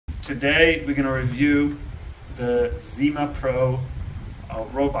Today we're going to review the Zima Pro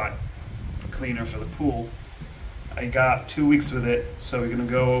robot cleaner for the pool. I got 2 weeks with it, so we're going to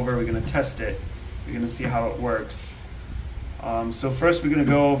go over, we're going to test it, we're going to see how it works. So first we're going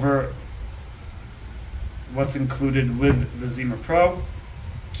to go over what's included with the Zima Pro.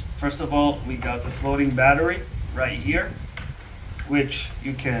 First of all, we got the floating battery right here, which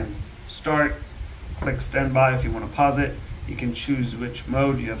you can start, click standby if you want to pause it. You can choose which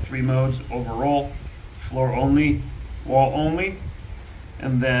mode. You have 3 modes overall: floor only, wall only,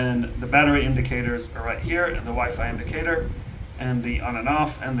 and then the battery indicators are right here, and the Wi-Fi indicator, and the on and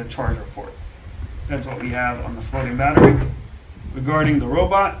off, and the charger port. That's what we have on the floating battery. Regarding the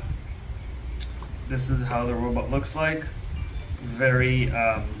robot, this is how the robot looks like. Very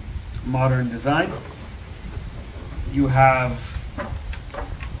modern design. You have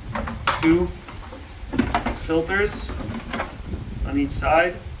 2 filters on each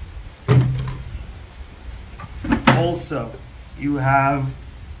side. Also, you have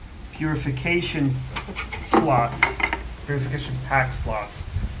purification pack slots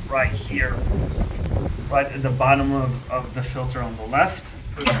right here, right at the bottom of the filter on the left.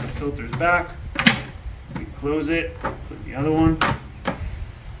 Put the filters back, we close it, put the other one,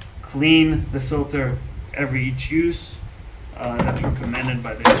 clean the filter every each use. That's recommended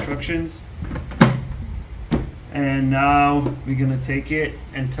by the instructions. And now we're gonna take it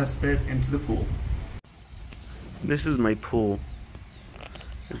and test it into the pool. This is my pool.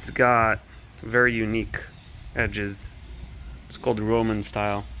 It's got very unique edges. It's called Roman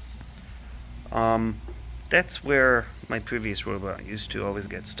style. That's where my previous robot used to always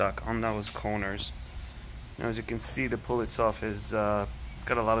get stuck, on those corners. Now, as you can see, the pool itself is it's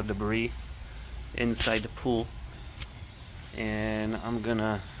got a lot of debris inside the pool, and I'm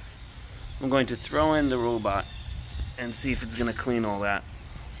going to throw in the robot and see if it's gonna clean all that.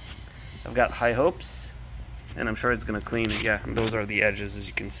 I've got high hopes, and I'm sure it's gonna clean it. Yeah, and those are the edges, as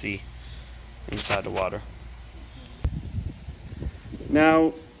you can see, inside the water.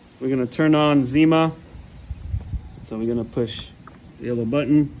 Now we're gonna turn on Zima. So we're gonna push the yellow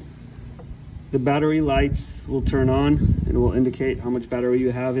button. The battery lights will turn on and it will indicate how much battery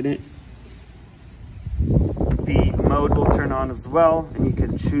you have in it. The mode will turn on as well, and you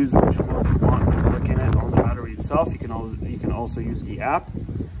can choose which mode you want by clicking it on the battery itself. You can also use the app.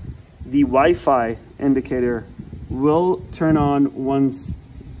 The Wi-Fi indicator will turn on once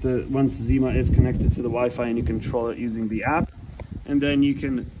Zima is connected to the Wi-Fi, and you control it using the app. And then you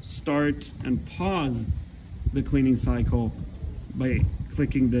can start and pause the cleaning cycle by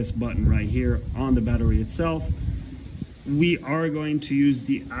clicking this button right here on the battery itself. We are going to use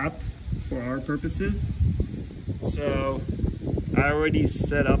the app for our purposes. So I already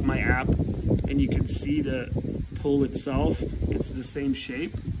set up my app, and you can see the pool itself. It's the same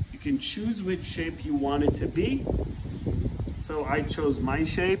shape. You can choose which shape you want it to be. So I chose my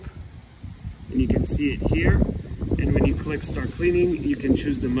shape, and you can see it here. And when you click start cleaning, you can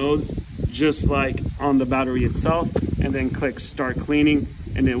choose the modes just like on the battery itself, and then click start cleaning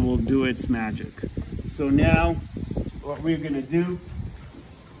and it will do its magic. So now what we're gonna do,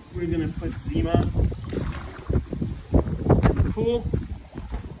 we're gonna put Zima in the pool,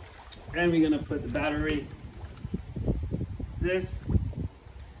 and we're gonna put the battery this,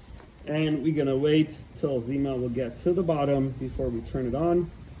 and we're gonna wait till Zima will get to the bottom before we turn it on.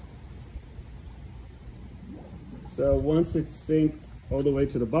 So once it's synced all the way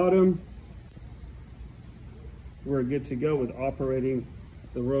to the bottom, we're good to go with operating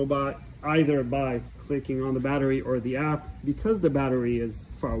the robot, either by clicking on the battery or the app. Because the battery is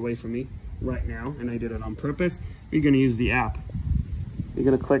far away from me right now, and I did it on purpose, we're gonna use the app. You're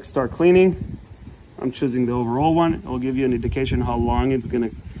gonna click start cleaning. I'm choosing the overall one. It will give you an indication how long it's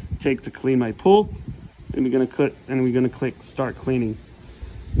gonna take to clean my pool. And we're gonna click start cleaning.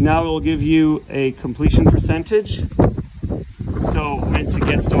 Now it will give you a completion percentage. So once it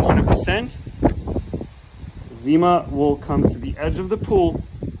gets to 100%, Zima will come to the edge of the pool,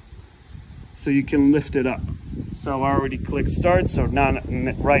 so you can lift it up. So I already clicked start, so now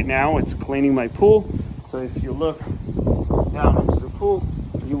right now it's cleaning my pool. So if you look down into the pool,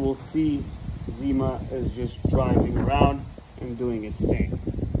 you will see Zima is just driving around and doing its thing.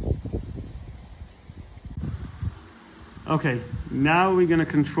 Okay, now we're gonna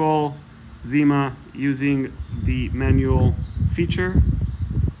control Zima using the manual feature.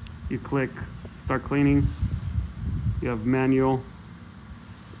 You click start cleaning, you have manual,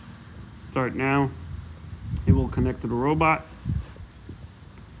 start now. It will connect to the robot.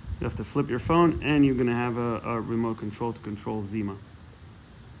 You have to flip your phone, and you're gonna have a remote control to control Zima.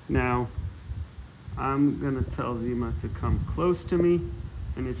 Now, I'm gonna tell Zima to come close to me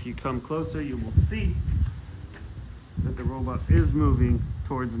And if you come closer, you will see that the robot is moving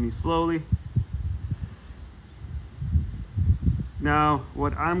towards me slowly. Now,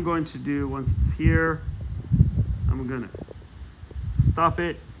 what I'm going to do once it's here, I'm gonna stop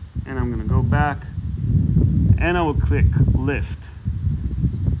it and I'm gonna go back and I will click lift.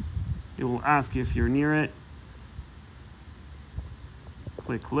 It will ask you if you're near it.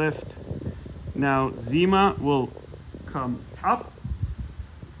 Click lift. Now Zima will come up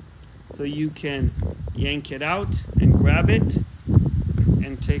so you can yank it out and grab it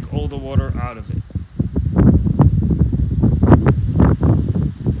and take all the water out of it.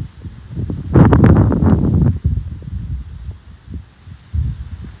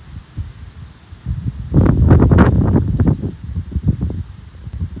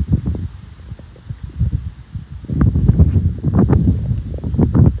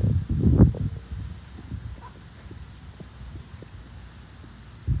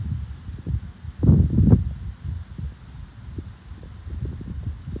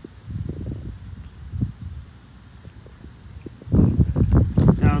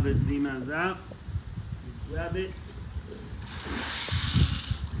 That Zima is out, you grab it,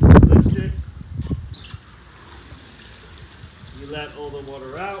 lift it, you let all the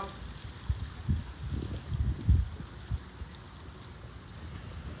water out,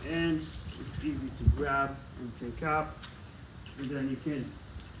 and it's easy to grab and take out, and then you can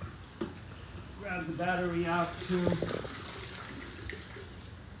grab the battery out too.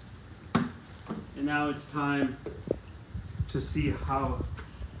 And now it's time to see how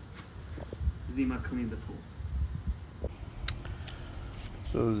Zima cleaned the pool.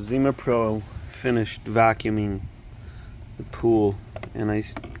 So Zima Pro finished vacuuming the pool, and I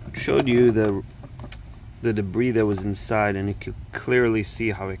showed you the debris that was inside, and you could clearly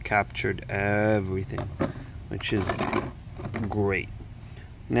see how it captured everything, which is great.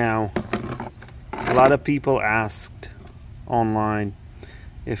 Now, a lot of people asked online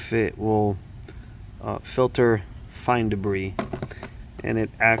if it will filter fine debris, and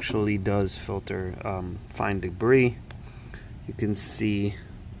it actually does filter fine debris. You can see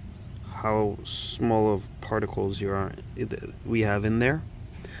how small of particles we have in there.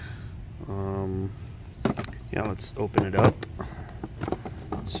 Yeah, let's open it up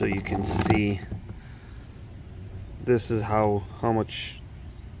so you can see. This is how much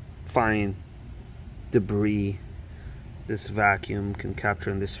fine debris this vacuum can capture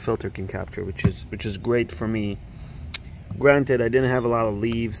and this filter can capture, which is great for me. Granted, I didn't have a lot of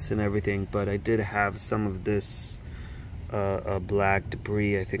leaves and everything, but I did have some of this black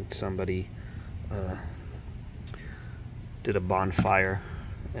debris. I think somebody did a bonfire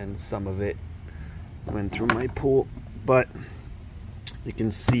and some of it went through my pool, but you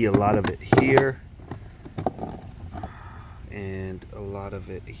can see a lot of it here and a lot of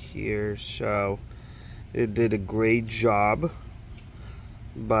it here. So it did a great job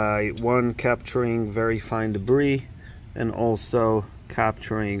by capturing very fine debris and also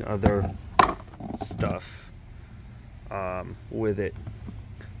capturing other stuff with it.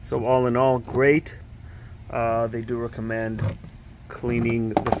 So all in all, great. They do recommend cleaning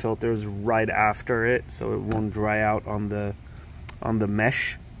the filters right after it so it won't dry out on the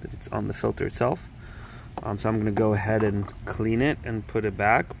mesh that's on the filter itself. So I'm gonna go ahead and clean it and put it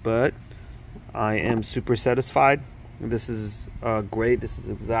back, but I am super satisfied. This is great. This is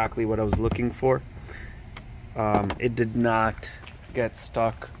exactly what I was looking for. It did not get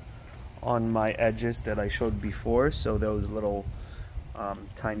stuck on my edges that I showed before, so those little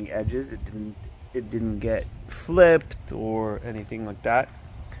tiny edges, it didn't get flipped or anything like that.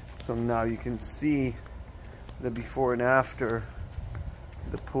 So now you can see the before and after.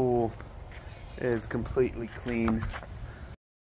 The pool is completely clean.